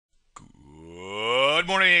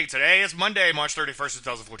morning. Today is Monday, March 31st,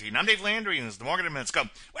 2014. I'm Dave Landry, and this is the Market Minutes. Go.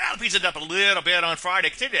 Well, the pizza up a little bit on Friday.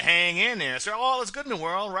 Continue to hang in there. So all is good in the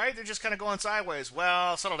world, right? They're just kind of going sideways.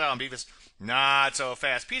 Well, settle down, Beavis. Not so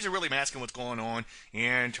fast. P's are really masking what's going on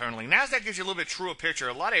internally. NASDAQ gives you a little bit truer picture.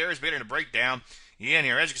 A lot of areas beginning to break down in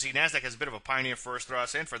here. As you can see, NASDAQ has a bit of a pioneer first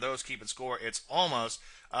thrust, and for those keeping score, it's almost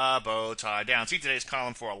a bow tie down. See today's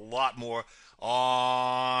column for a lot more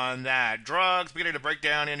on that. Drugs beginning to break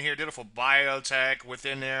down in here. Did for biotech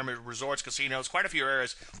within there. Resorts, casinos, quite a few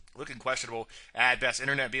areas looking questionable at best.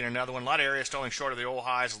 Internet being another one. A lot of areas falling short of the old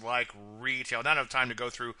highs like retail. Not enough time to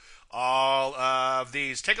go through all of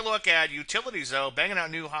these. Take a look at utilities, though. Banging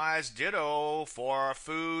out new highs. Ditto for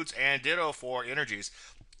foods and ditto for energies.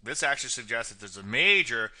 This actually suggests that there's a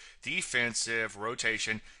major defensive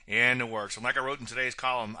rotation in the works. And like I wrote in today's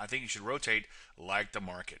column, I think you should rotate like the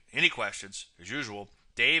market. Any questions, as usual,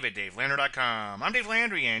 Dave at DaveLandry.com. I'm Dave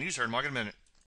Landry, and you heard Market Minute.